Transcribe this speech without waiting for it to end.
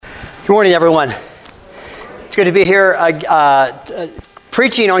Good morning, everyone. It's good to be here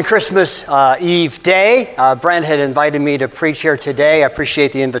preaching on Christmas Eve day. Brent had invited me to preach here today. I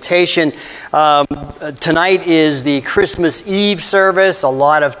appreciate the invitation. Tonight is the Christmas Eve service. A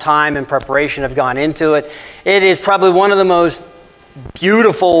lot of time and preparation have gone into it. It is probably one of the most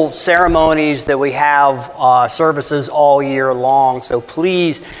beautiful ceremonies that we have services all year long. So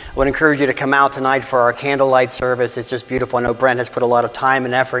please, I would encourage you to come out tonight for our candlelight service. It's just beautiful. I know Brent has put a lot of time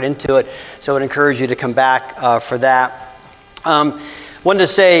and effort into it, so I would encourage you to come back for that. Wanted to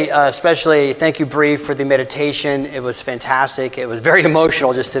say especially thank you, Bree, for the meditation. It was fantastic. It was very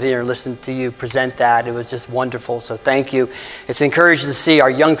emotional just sitting here and listening to you present that. It was just wonderful, so thank you. It's encouraging to see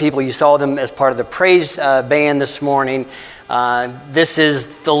our young people. You saw them as part of the praise band this morning. This is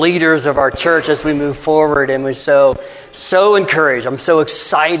the leaders of our church as we move forward, and we're so encouraged. I'm so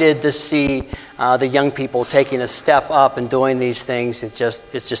excited to see the young people taking a step up and doing these things. It's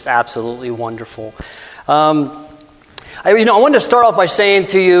just absolutely wonderful. I wanted to start off by saying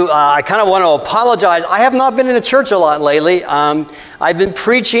to you, I kind of want to apologize. I have not been in a church a lot lately. I've been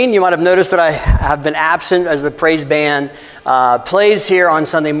preaching. You might have noticed that I have been absent as the praise band plays here on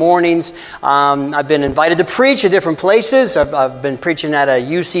Sunday mornings. I've been invited to preach at different places. I've been preaching at a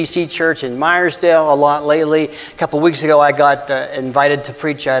UCC church in Myersdale a lot lately. A couple weeks ago, I got invited to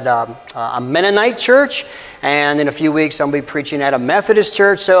preach at a Mennonite church. And in a few weeks, I'll be preaching at a Methodist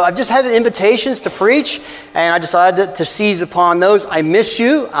church. So I've just had invitations to preach, and I decided to seize upon those. I miss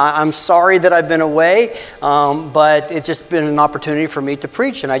you. I'm sorry that I've been away, but it's just been an opportunity for me to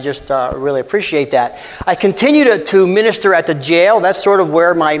preach, and I just really appreciate that. I continue to minister at the jail. That's sort of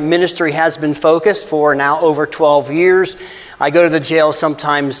where my ministry has been focused for now over 12 years. I go to the jail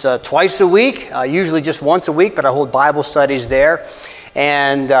sometimes twice a week, usually just once a week, but I hold Bible studies there.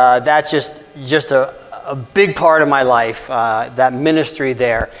 And that's just a big part of my life, that ministry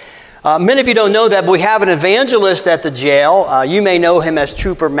there. Many of you don't know that, but we have an evangelist at the jail. You may know him as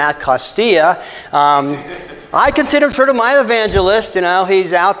Trooper Matt Costilla. I consider him sort of my evangelist. You know,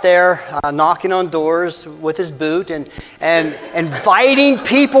 he's out there knocking on doors with his boot and inviting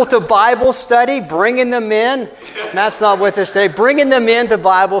people to Bible study, bringing them in. Matt's not with us today. Bringing them into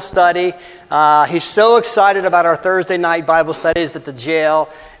Bible study. He's so excited about our Thursday night Bible studies at the jail.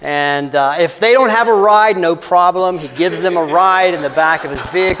 And if they don't have a ride, no problem. He gives them a ride in the back of his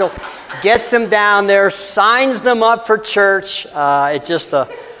vehicle, gets them down there, signs them up for church.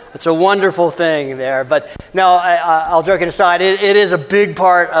 It's a wonderful thing there. But no, I'll joke aside. It is a big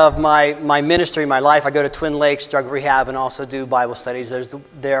part of my ministry, my life. I go to Twin Lakes Drug Rehab and also do Bible studies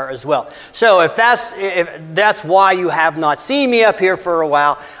there as well. So if that's why you have not seen me up here for a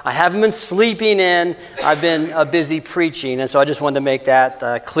while, I haven't been sleeping in. I've been busy preaching, and so I just wanted to make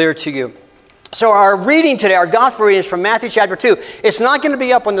that clear to you. So our reading today, our gospel reading is from Matthew chapter 2. It's not going to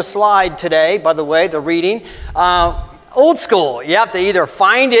be up on the slide today, by the way, the reading. Old school. You have to either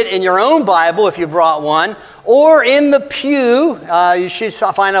find it in your own Bible if you brought one, or in the pew. You should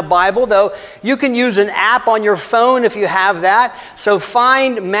find a Bible, though. You can use an app on your phone if you have that. So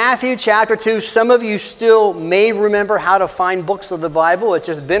find Matthew chapter 2. Some of you still may remember how to find books of the Bible. It's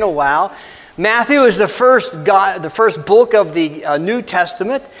just been a while. Matthew is the first book of the New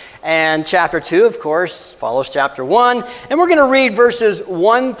Testament, and chapter 2, of course, follows chapter 1. And we're going to read verses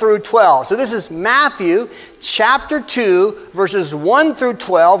 1 through 12. So this is Matthew chapter 2, verses 1 through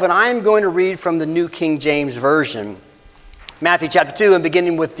 12, and I'm going to read from the New King James Version. Matthew chapter 2, and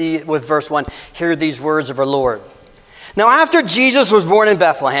beginning with verse 1, hear these words of our Lord. Now after Jesus was born in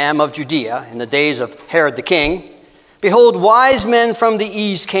Bethlehem of Judea, in the days of Herod the king, behold, wise men from the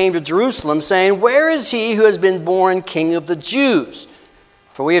east came to Jerusalem, saying, where is he who has been born King of the Jews?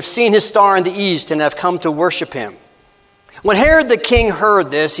 For we have seen his star in the east and have come to worship him. When Herod the king heard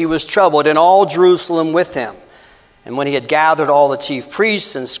this, he was troubled, and all Jerusalem with him. And when he had gathered all the chief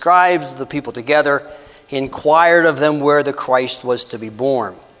priests and scribes of the people together, he inquired of them where the Christ was to be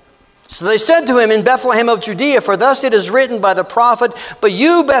born. So they said to him, in Bethlehem of Judea, for thus it is written by the prophet, but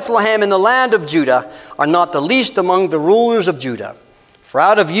you, Bethlehem, in the land of Judah, are not the least among the rulers of Judah. For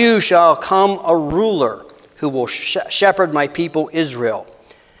out of you shall come a ruler who will shepherd my people Israel.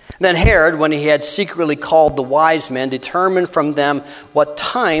 Then Herod, when he had secretly called the wise men, determined from them what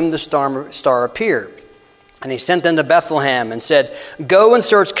time the star appeared. And he sent them to Bethlehem and said, go and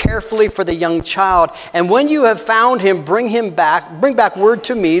search carefully for the young child, and when you have found him, bring back word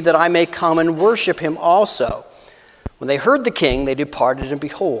to me that I may come and worship him also. When they heard the king, they departed, and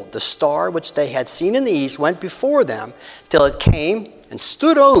behold, the star which they had seen in the east went before them till it came and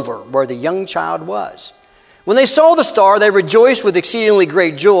stood over where the young child was. When they saw the star, they rejoiced with exceedingly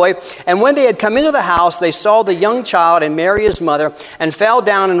great joy. And when they had come into the house, they saw the young child and Mary his mother, and fell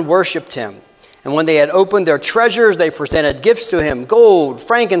down and worshipped him. And when they had opened their treasures, they presented gifts to him, gold,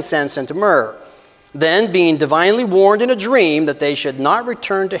 frankincense, and myrrh. Then, being divinely warned in a dream that they should not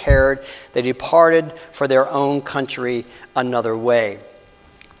return to Herod, they departed for their own country another way.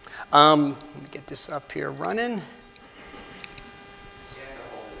 Let me get this up here running.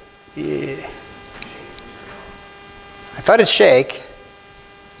 Yeah. I thought it'd shake.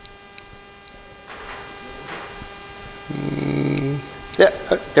 Yeah,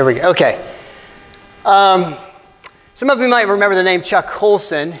 there we go. Okay. Some of you might remember the name Chuck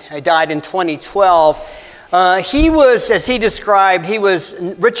Colson. He died in 2012. He was, as he described, he was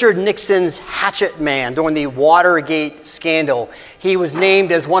Richard Nixon's hatchet man during the Watergate scandal. He was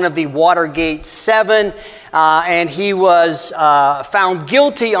named as one of the Watergate 7, and he was found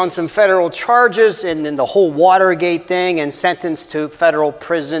guilty on some federal charges in the whole Watergate thing and sentenced to federal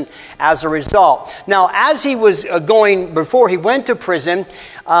prison as a result. Now, as he was before he went to prison,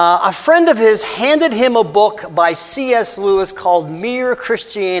 a friend of his handed him a book by C.S. Lewis called Mere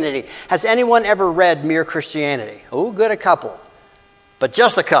Christianity. Has anyone ever read Mere Christianity? Oh, good, a couple. But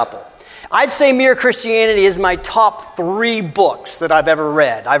just a couple. I'd say Mere Christianity is my top 3 books that I've ever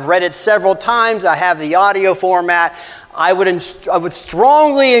read. I've read it several times. I have the audio format. I would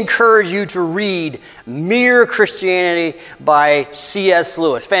strongly encourage you to read Mere Christianity by C.S.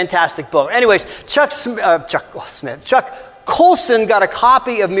 Lewis. Fantastic book. Anyways, Chuck Colson got a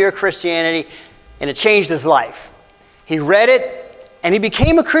copy of Mere Christianity, and it changed his life. He read it, and he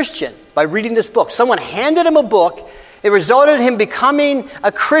became a Christian by reading this book. Someone handed him a book. It resulted in him becoming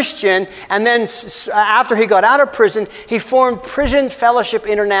a Christian, and then after he got out of prison, he formed Prison Fellowship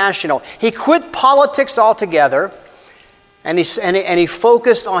International. He quit politics altogether, and he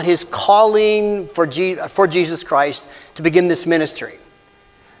focused on his calling for Jesus Christ to begin this ministry.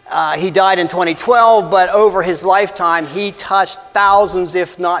 He died in 2012, but over his lifetime, he touched thousands,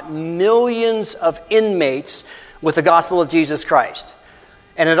 if not millions, of inmates with the gospel of Jesus Christ.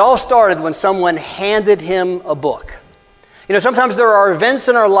 And it all started when someone handed him a book. You know, sometimes there are events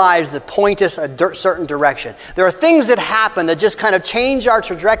in our lives that point us a certain direction. There are things that happen that just kind of change our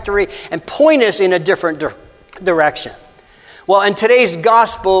trajectory and point us in a different direction. Well, in today's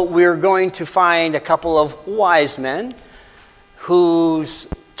gospel, we're going to find a couple of wise men whose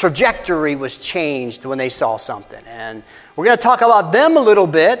trajectory was changed when they saw something. And we're going to talk about them a little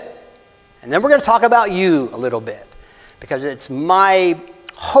bit, and then we're going to talk about you a little bit. Because it's my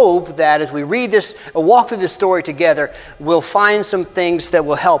hope that as we read this, walk through this story together, we'll find some things that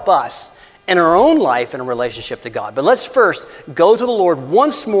will help us in our own life in a relationship to God. But let's first go to the Lord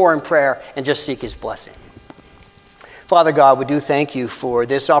once more in prayer and just seek His blessing. Father God, we do thank you for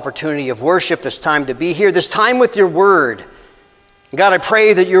this opportunity of worship, this time to be here, this time with your word. God, I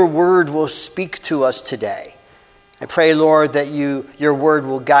pray that your word will speak to us today. I pray, Lord, that your word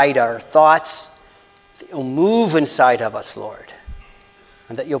will guide our thoughts, that you'll move inside of us, Lord,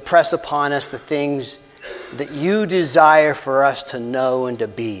 and that you'll press upon us the things that you desire for us to know and to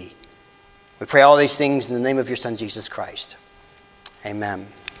be. We pray all these things in the name of your Son, Jesus Christ. Amen.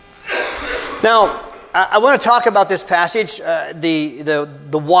 Now, I want to talk about this passage,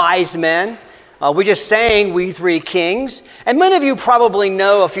 the wise men. We just sang We Three Kings. And many of you probably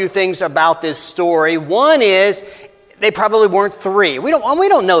know a few things about this story. One is they probably weren't 3. We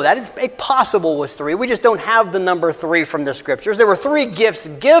don't know that. It's possible it was 3. We just don't have the number 3 from the scriptures. There were 3 gifts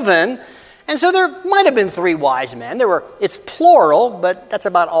given, and so there might have been 3 wise men. It's plural, but that's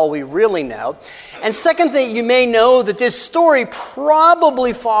about all we really know. And second thing, you may know that this story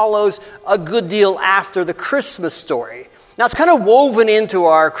probably follows a good deal after the Christmas story. Now, it's kind of woven into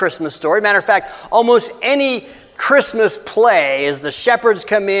our Christmas story. Matter of fact, almost any Christmas play, as the shepherds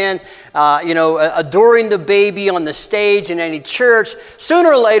come in, adoring the baby on the stage in any church,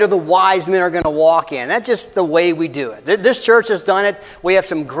 sooner or later the wise men are going to walk in. That's just the way we do it. This church has done it. We have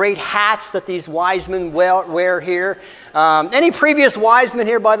some great hats that these wise men wear here. Any previous wise men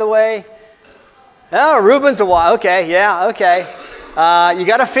here, by the way? Oh, Reuben's a wise. Okay, yeah, okay. You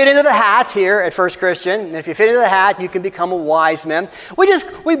got to fit into the hat here at First Christian. And if you fit into the hat, you can become a wise man.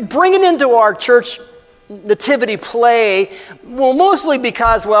 We bring it into our church nativity play, well, mostly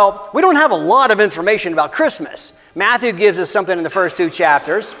because, we don't have a lot of information about Christmas. Matthew gives us something in the first 2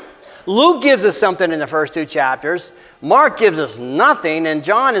 chapters. Luke gives us something in the first 2 chapters. Mark gives us nothing, and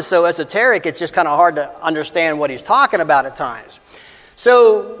John is so esoteric, it's just kind of hard to understand what he's talking about at times.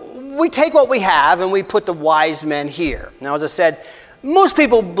 So we take what we have and we put the wise men here. Now, as I said, most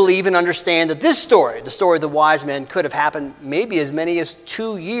people believe and understand that this story, the story of the wise men, could have happened maybe as many as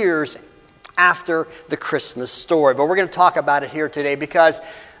 2 years after the Christmas story. But we're going to talk about it here today because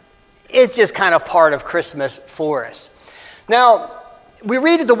it's just kind of part of Christmas for us. Now, we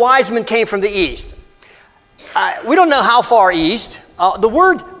read that the wise men came from the east. We don't know how far east. The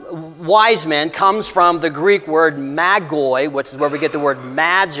word wise men comes from the Greek word magoi, which is where we get the word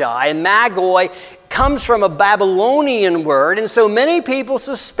magi. And magoi comes from a Babylonian word. And so many people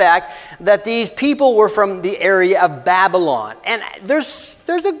suspect that these people were from the area of Babylon. And there's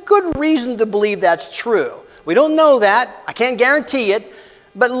a good reason to believe that's true. We don't know that. I can't guarantee it.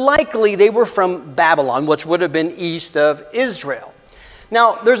 But likely they were from Babylon, which would have been east of Israel.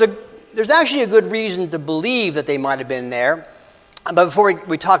 Now, there's actually a good reason to believe that they might have been there. But before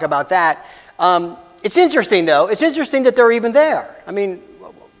we talk about that, it's interesting, though. It's interesting that they're even there. I mean,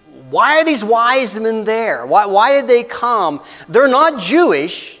 why are these wise men there? Why did they come? They're not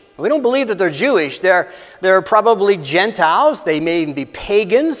Jewish. We don't believe that they're Jewish. They're probably Gentiles. They may even be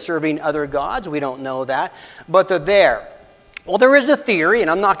pagans serving other gods. We don't know that. But they're there. Well, there is a theory,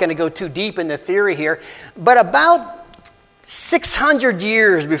 and I'm not going to go too deep into theory here, but about 600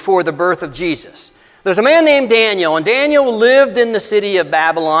 years before the birth of Jesus, there's a man named Daniel, and Daniel lived in the city of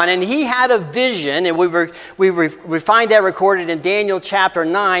Babylon, and he had a vision, and we find that recorded in Daniel chapter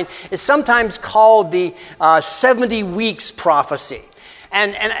 9. It's sometimes called the 70 weeks prophecy.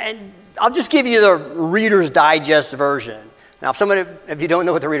 And I'll just give you the Reader's Digest version. Now, if you don't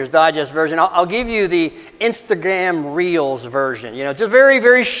know what the Reader's Digest version, I'll give you the Instagram Reels version. You know, just very,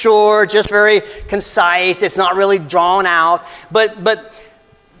 very short, just very concise. It's not really drawn out. But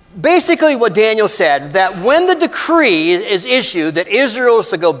basically what Daniel said, that when the decree is issued that Israel is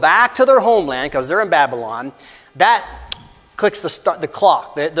to go back to their homeland, because they're in Babylon, that clicks the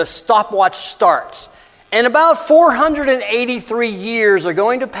clock. The stopwatch starts. And about 483 years are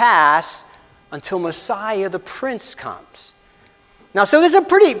going to pass until Messiah the Prince comes. Now, so this is a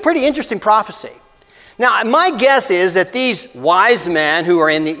pretty interesting prophecy. Now, my guess is that these wise men who are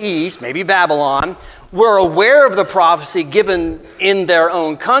in the east, maybe Babylon, were aware of the prophecy given in their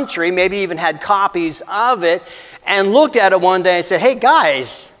own country, maybe even had copies of it, and looked at it one day and said, hey,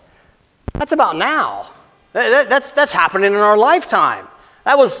 guys, that's about now. That's happening in our lifetime.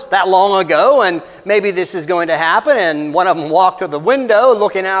 That was that long ago, and maybe this is going to happen. And one of them walked to the window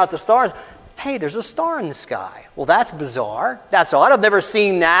looking out at the stars. Hey, there's a star in the sky. Well, that's bizarre. That's odd. I've never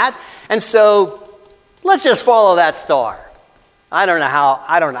seen that. And so let's just follow that star. I don't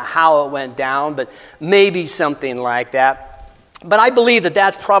know how it went down, but maybe something like that. But I believe that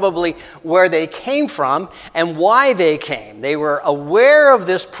that's probably where they came from and why they came. They were aware of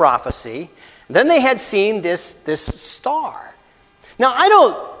this prophecy. Then they had seen this star. Now, I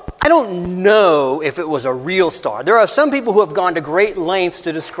don't know if it was a real star. There are some people who have gone to great lengths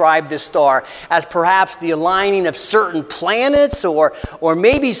to describe this star as perhaps the aligning of certain planets or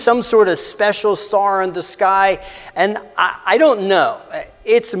maybe some sort of special star in the sky. And I don't know.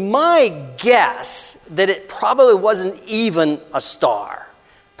 It's my guess that it probably wasn't even a star.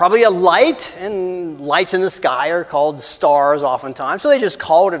 Probably a light, and lights in the sky are called stars oftentimes, so they just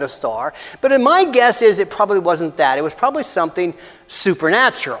called it a star. But my guess is it probably wasn't that. It was probably something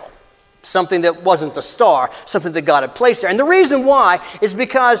supernatural, something that wasn't a star, something that God had placed there. And the reason why is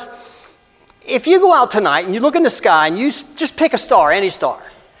because if you go out tonight and you look in the sky and you just pick a star, any star,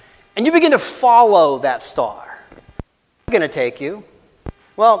 and you begin to follow that star, where's it going to take you?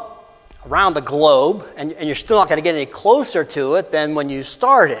 Well, around the globe, and you're still not going to get any closer to it than when you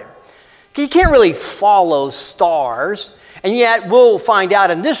started. You can't really follow stars, and yet we'll find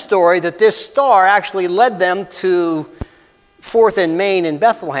out in this story that this star actually led them to 4th and Main in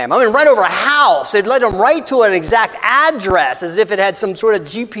Bethlehem. I mean, right over a house. It led them right to an exact address, as if it had some sort of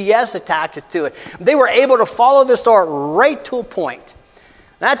GPS attached to it. They were able to follow the star right to a point.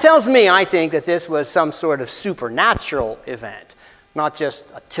 That tells me, I think, that this was some sort of supernatural event, not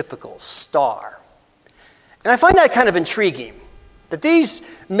just a typical star. And I find that kind of intriguing, that these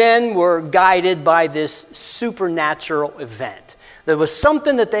men were guided by this supernatural event. There was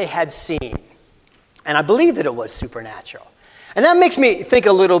something that they had seen, and I believe that it was supernatural. And that makes me think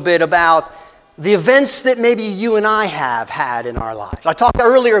a little bit about the events that maybe you and I have had in our lives. I talked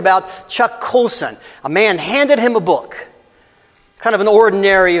earlier about Chuck Colson. A man handed him a book, kind of an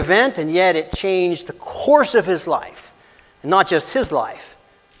ordinary event, and yet it changed the course of his life. And not just his life,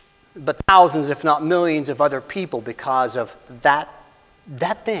 but thousands, if not millions, of other people because of that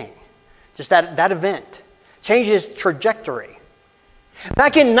thing. Just that event. Changed his trajectory.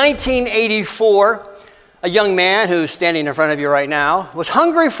 Back in 1984, a young man who's standing in front of you right now was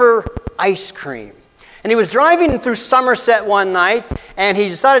hungry for ice cream. And he was driving through Somerset one night, and he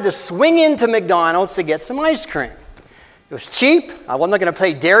decided to swing into McDonald's to get some ice cream. It was cheap. I wasn't going to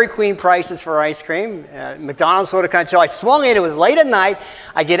pay Dairy Queen prices for ice cream. McDonald's sort of kind of. So I swung in. It was late at night.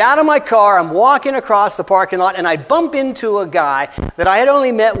 I get out of my car. I'm walking across the parking lot, and I bump into a guy that I had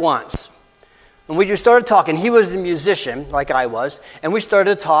only met once. And we just started talking. He was a musician, like I was, and we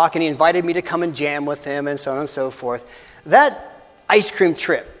started to talk, and he invited me to come and jam with him, and so on and so forth. That ice cream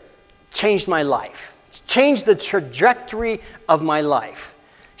trip changed my life. It changed the trajectory of my life.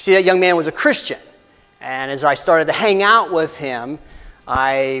 See, that young man was a Christian. And as I started to hang out with him,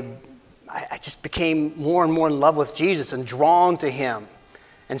 I just became more and more in love with Jesus and drawn to him.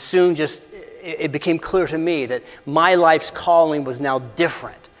 And soon it became clear to me that my life's calling was now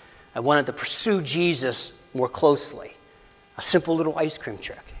different. I wanted to pursue Jesus more closely. A simple little ice cream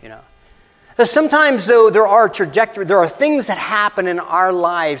trick, Sometimes, though, there are things that happen in our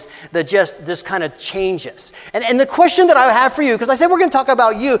lives that just kind of change us. And the question that I have for you, because I said we're going to talk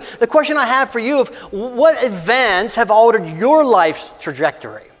about you, the question I have for you is, what events have altered your life's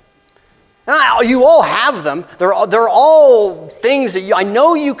trajectory? And you all have them. They're all things that I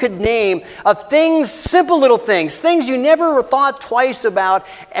know you could name of things, simple little things you never thought twice about,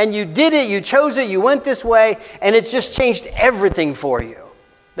 and you did it, you chose it, you went this way, and it just changed everything for you.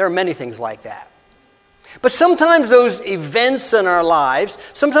 There are many things like that. But sometimes those events in our lives,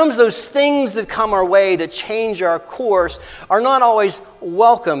 sometimes those things that come our way that change our course are not always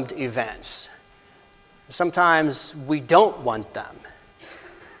welcomed events. Sometimes we don't want them.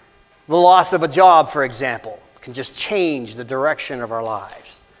 The loss of a job, for example, can just change the direction of our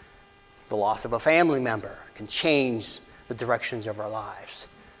lives. The loss of a family member can change the directions of our lives.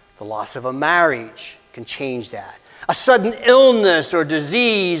 The loss of a marriage can change that. A sudden illness or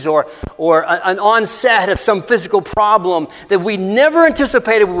disease or an onset of some physical problem that we never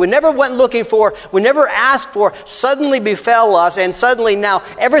anticipated, we never went looking for, we never asked for, suddenly befell us, and suddenly now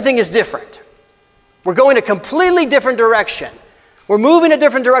everything is different. We're going a completely different direction. We're moving a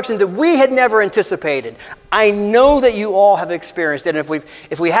different direction that we had never anticipated. I know that you all have experienced it, and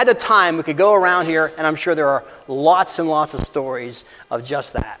if we had the time, we could go around here, and I'm sure there are lots and lots of stories of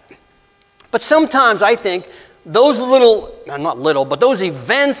just that. But sometimes I think those those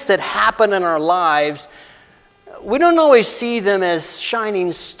events that happen in our lives, we don't always see them as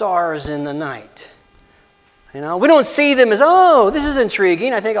shining stars in the night. We don't see them as, oh, this is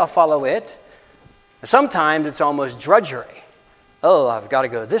intriguing, I think I'll follow it. Sometimes it's almost drudgery. Oh, I've got to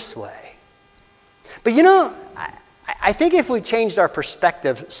go this way. But I think if we changed our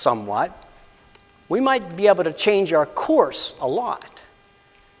perspective somewhat, we might be able to change our course a lot.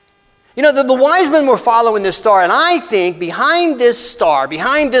 The wise men were following this star, and I think behind this star,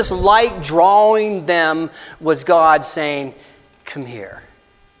 behind this light drawing them, was God saying, come here.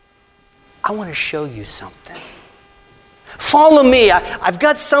 I want to show you something. Follow me. I've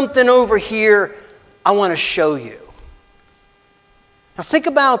got something over here I want to show you. Now think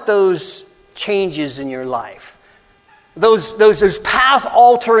about those changes in your life. Those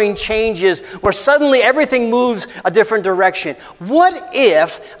path-altering changes where suddenly everything moves a different direction. What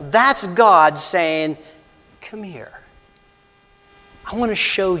if that's God saying, come here. I want to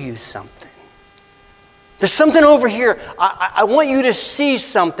show you something. There's something over here. I want you to see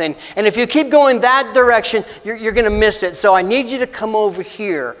something. And if you keep going that direction, you're going to miss it. So I need you to come over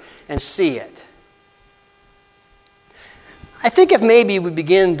here and see it. I think if maybe we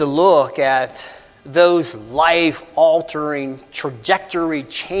begin to look at those life-altering trajectory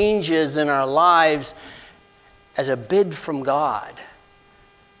changes in our lives as a bid from God,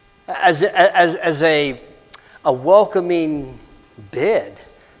 as a welcoming bid.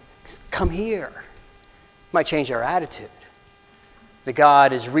 Come here. Might change our attitude. That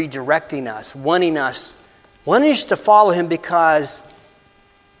God is redirecting us, wanting us to follow Him because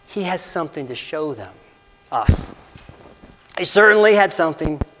He has something to show us. He certainly had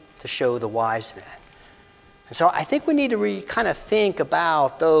something to show the wise men. And so I think we need to kind of think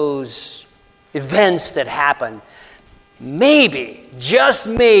about those events that happen. Maybe, just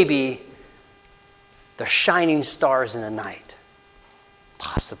maybe, they're shining stars in the night.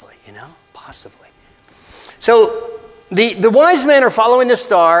 Possibly, possibly. So the wise men are following the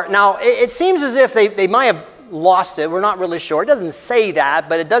star. Now, it seems as if they might have lost it. We're not really sure. It doesn't say that,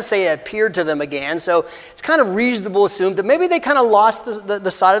 but it does say it appeared to them again. So it's kind of reasonable to assume that maybe they kind of lost the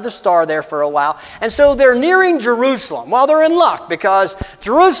sight of the star there for a while. And so they're nearing Jerusalem. Well, they're in luck because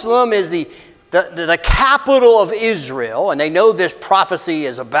Jerusalem is the capital of Israel, and they know this prophecy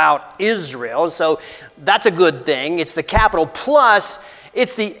is about Israel. So that's a good thing. It's the capital. Plus,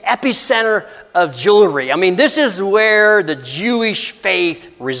 it's the epicenter of jewelry. I mean, this is where the Jewish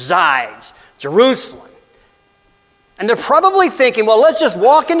faith resides, Jerusalem. And they're probably thinking, well, let's just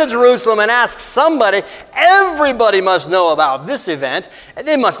walk into Jerusalem and ask somebody. Everybody must know about this event.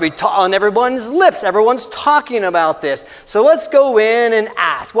 It must be on everyone's lips. Everyone's talking about this. So let's go in and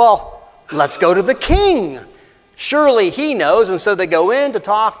ask. Well, let's go to the king. Surely he knows. And so they go in to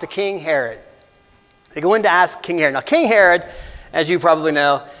talk to King Herod. They go in to ask King Herod. Now, King Herod, as you probably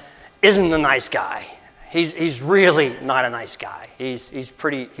know, isn't a nice guy. He's really not a nice guy. He's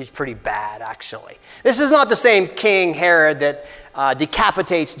pretty bad, actually. This is not the same King Herod that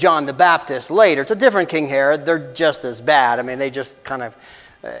decapitates John the Baptist later. It's a different King Herod. They're just as bad. I mean, they just kind of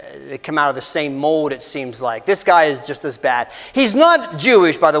they come out of the same mold, it seems like. This guy is just as bad. He's not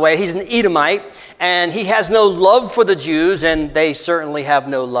Jewish, by the way. He's an Edomite, and he has no love for the Jews, and they certainly have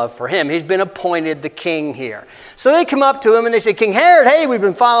no love for him. He's been appointed the king here. So they come up to him and they say, King Herod, hey, we've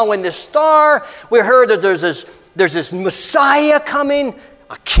been following this star. We heard that there's this Messiah coming,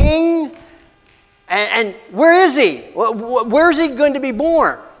 a king. And where is he? Where is he going to be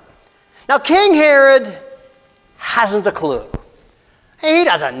born? Now, King Herod hasn't a clue. He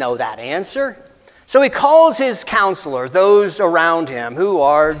doesn't know that answer. So he calls his counselors, those around him who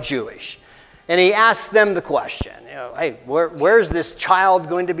are Jewish, and he asks them the question, hey, where's this child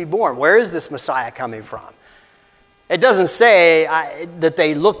going to be born? Where is this Messiah coming from? It doesn't say that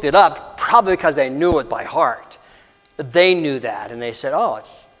they looked it up, probably because they knew it by heart. They knew that, and they said, oh,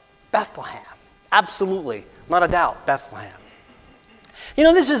 it's Bethlehem. Absolutely, not a doubt, Bethlehem.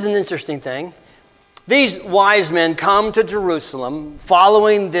 This is an interesting thing. These wise men come to Jerusalem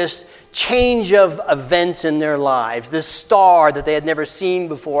following this change of events in their lives, this star that they had never seen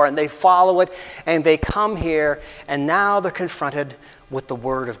before, and they follow it, and they come here, and now they're confronted with the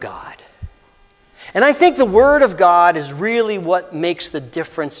Word of God. And I think the Word of God is really what makes the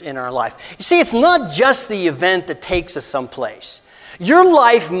difference in our life. You see, it's not just the event that takes us someplace. Your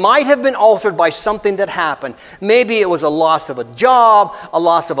life might have been altered by something that happened. Maybe it was a loss of a job, a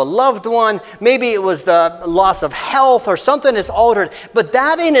loss of a loved one. Maybe it was the loss of health or something that's altered. But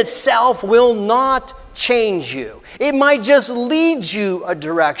that in itself will not change you. It might just lead you a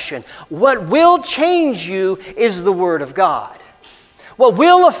direction. What will change you is the Word of God. What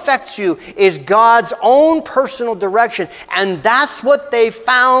will affect you is God's own personal direction. And that's what they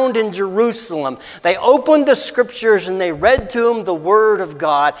found in Jerusalem. They opened the Scriptures and they read to them the Word of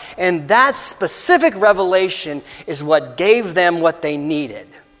God. And that specific revelation is what gave them what they needed.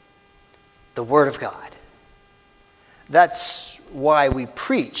 The Word of God. That's why we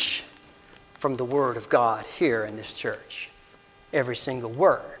preach from the Word of God here in this church. Every single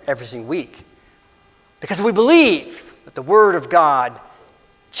word, every single week. Because we believe that the Word of God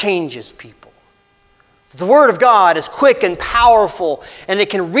changes people. The Word of God is quick and powerful, and it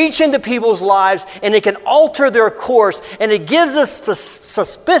can reach into people's lives, and it can alter their course, and it gives us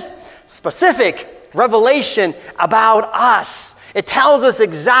specific revelation about us. It tells us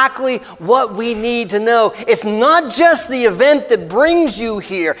exactly what we need to know. It's not just the event that brings you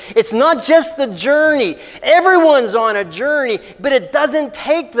here. It's not just the journey. Everyone's on a journey, but it doesn't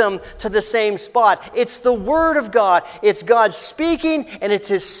take them to the same spot. It's the Word of God. It's God speaking, and it's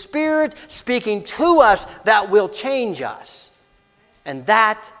His Spirit speaking to us that will change us. And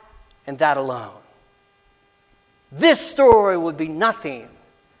that alone. This story would be nothing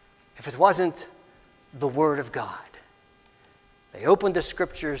if it wasn't the Word of God. They opened the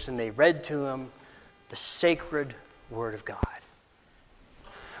Scriptures and they read to him the sacred Word of God.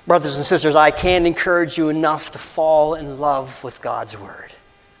 Brothers and sisters, I can't encourage you enough to fall in love with God's Word.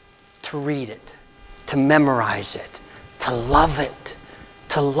 To read it, to memorize it, to love it,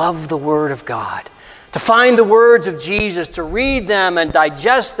 to love the Word of God. To find the words of Jesus, to read them and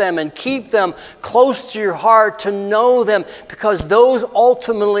digest them and keep them close to your heart, to know them, because those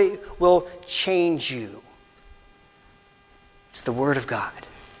ultimately will change you. It's the Word of God.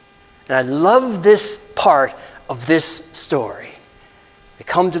 And I love this part of this story. They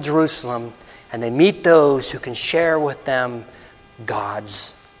come to Jerusalem and they meet those who can share with them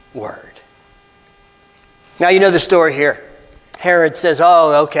God's Word. Now you know the story here. Herod says,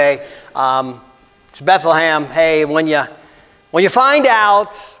 oh, okay, it's Bethlehem. Hey, when you find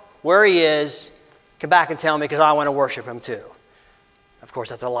out where he is, come back and tell me because I want to worship him too. Of course,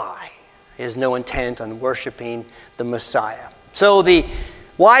 that's a lie. He has no intent on worshiping the Messiah. So the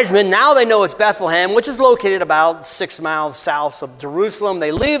wise men, now they know it's Bethlehem, which is located about 6 miles south of Jerusalem.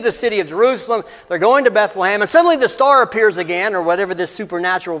 They leave the city of Jerusalem. They're going to Bethlehem. And suddenly the star appears again, or whatever this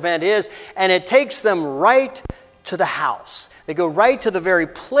supernatural event is, and it takes them right to the house. They go right to the very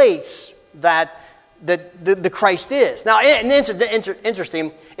place that the Christ is. Now,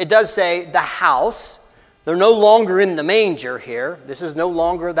 interesting, it does say the house, They're no longer in the manger here. This is no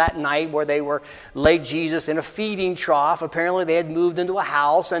longer that night where they were laid Jesus in a feeding trough. Apparently they had moved into a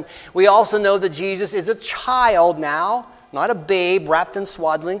house. And we also know that Jesus is a child now, not a babe wrapped in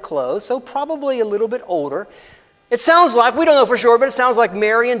swaddling clothes, so probably a little bit older. It sounds like, we don't know for sure, but it sounds like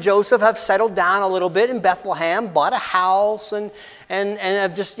Mary and Joseph have settled down a little bit in Bethlehem, bought a house, and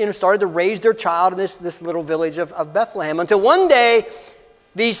have just started to raise their child in this little village of Bethlehem. Until one day,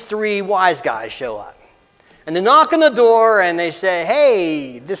 these three wise guys show up. And they knock on the door and they say,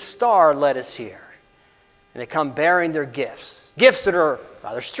 "Hey, this star led us here." And they come bearing their gifts. Gifts that are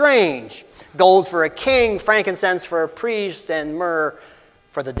rather strange. Gold for a king, frankincense for a priest, and myrrh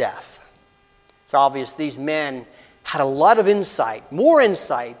for the deaf. It's obvious these men had a lot of insight, more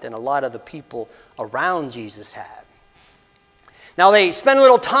insight than a lot of the people around Jesus had. Now they spend a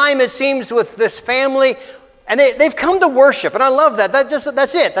little time, it seems, with this family. And they've come to worship, and I love that.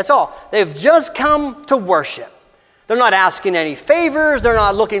 That's it. That's all. They've just come to worship. They're not asking any favors. They're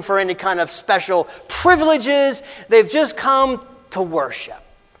not looking for any kind of special privileges. They've just come to worship.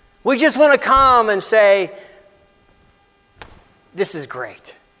 We just want to come and say, "This is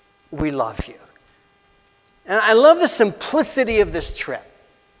great. We love you." And I love the simplicity of this trip.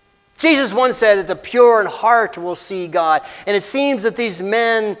 Jesus once said that the pure in heart will see God. And it seems that these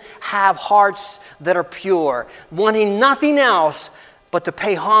men have hearts that are pure, wanting nothing else but to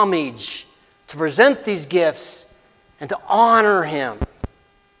pay homage, to present these gifts, and to honor Him.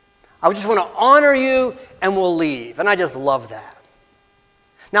 I just want to honor you, and we'll leave. And I just love that.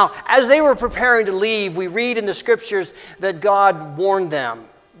 Now, as they were preparing to leave, we read in the Scriptures that God warned them,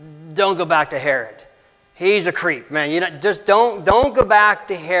 "Don't go back to Herod. He's a creep, man. Just don't go back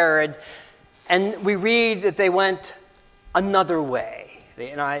to Herod." And we read that they went another way. The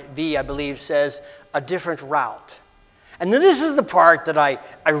NIV, I believe, says a different route. And this is the part that I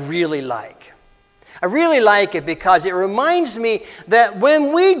really like. I really like it because it reminds me that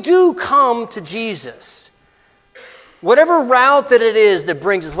when we do come to Jesus, whatever route that it is that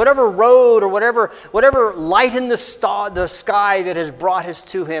brings us, whatever road or whatever light in the sky that has brought us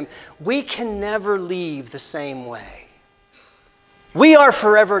to Him, we can never leave the same way. We are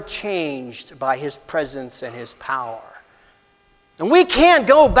forever changed by His presence and His power. And we can't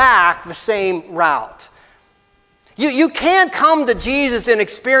go back the same route. You can't come to Jesus and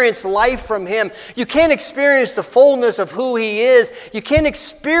experience life from Him. You can't experience the fullness of who He is. You can't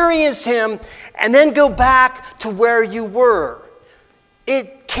experience Him and then go back to where you were.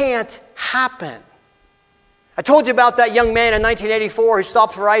 It can't happen. I told you about that young man in 1984 who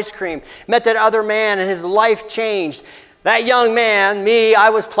stopped for ice cream, met that other man, and his life changed. That young man, me,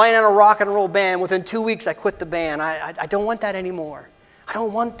 I was playing in a rock and roll band. Within 2 weeks, I quit the band. I don't want that anymore. I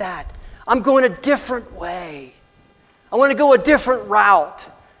don't want that. I'm going a different way. I want to go a different route.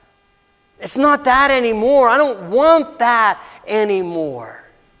 It's not that anymore. I don't want that anymore.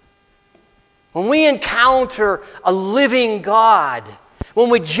 When we encounter a living God, when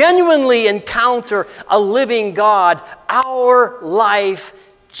we genuinely encounter a living God, our life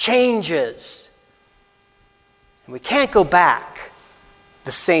changes. And we can't go back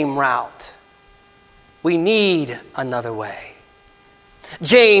the same route. We need another way.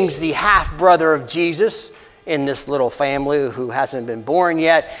 James, the half-brother of Jesus, in this little family who hasn't been born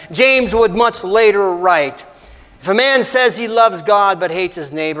yet, James would much later write, "If a man says he loves God but hates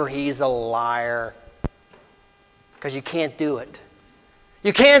his neighbor, he's a liar." Because you can't do it.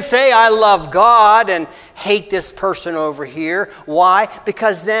 You can't say, "I love God," and hate this person over here. Why?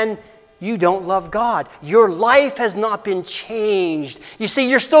 Because then you don't love God. Your life has not been changed. You see,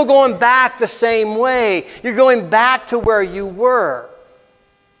 you're still going back the same way. You're going back to where you were.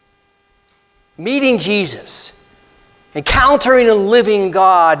 Meeting Jesus, encountering a living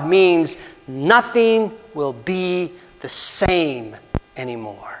God, means nothing will be the same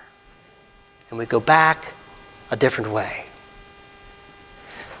anymore. And we go back a different way.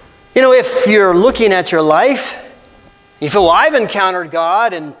 You know, if you're looking at your life, you feel, "Well, I've encountered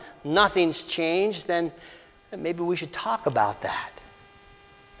God and nothing's changed," then maybe we should talk about that.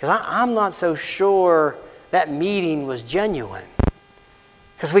 Because I'm not so sure that meeting was genuine.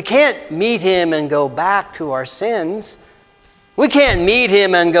 Because we can't meet Him and go back to our sins. We can't meet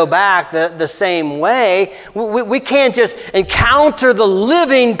Him and go back the same way. We can't just encounter the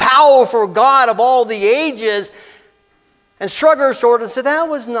living, powerful God of all the ages and shrug our shoulders and say, "That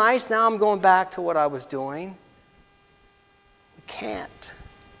was nice, now I'm going back to what I was doing." We can't.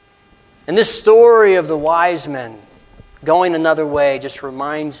 And this story of the wise men going another way just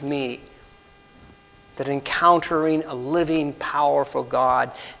reminds me that encountering a living, powerful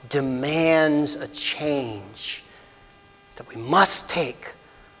God demands a change, that we must take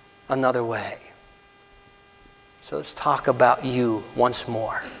another way. So let's talk about you once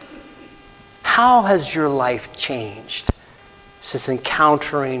more. How has your life changed since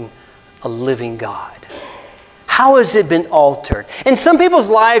encountering a living God? How has it been altered? In some people's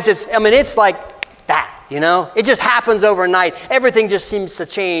lives, it's like that, It just happens overnight. Everything just seems to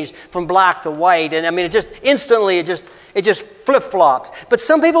change from black to white. And it just instantly, it just flip-flops. But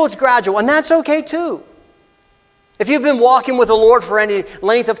some people, it's gradual, and that's okay too. If you've been walking with the Lord for any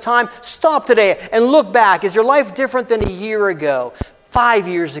length of time, stop today and look back. Is your life different than a year ago, 5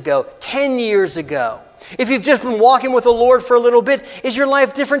 years ago, 10 years ago? If you've just been walking with the Lord for a little bit, is your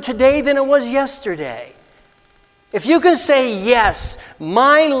life different today than it was yesterday? If you can say, yes,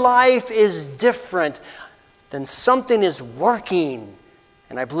 my life is different, then something is working.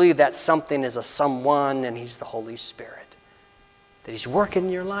 And I believe that something is a someone, and He's the Holy Spirit. That He's working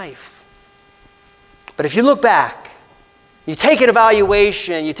in your life. But if you look back, you take an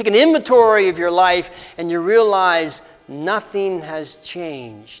evaluation, you take an inventory of your life, and you realize nothing has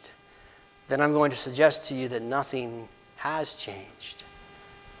changed, then I'm going to suggest to you that nothing has changed.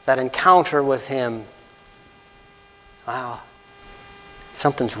 That encounter with Him, wow,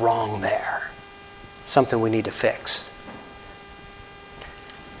 something's wrong there. Something we need to fix.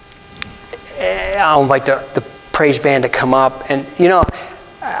 I'll invite the praise band to come up. And,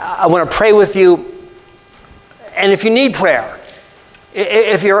 I want to pray with you. And if you need prayer,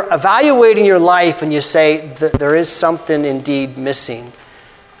 if you're evaluating your life and you say that there is something indeed missing,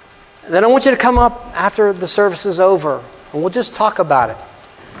 then I want you to come up after the service is over and we'll just talk about it.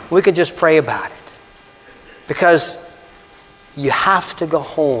 We can just pray about it. Because you have to go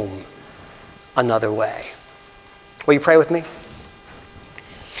home another way. Will you pray with me?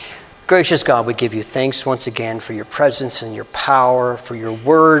 Gracious God, we give you thanks once again for your presence and your power, for your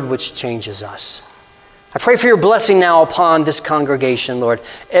word which changes us. I pray for your blessing now upon this congregation, Lord.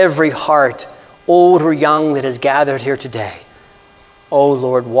 Every heart, old or young, that has gathered here today. Oh,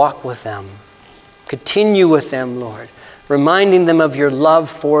 Lord, walk with them. Continue with them, Lord, reminding them of your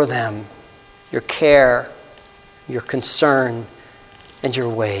love for them, your care, your concern, and your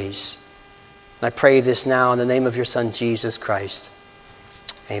ways. And I pray this now in the name of your Son, Jesus Christ.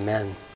 Amen.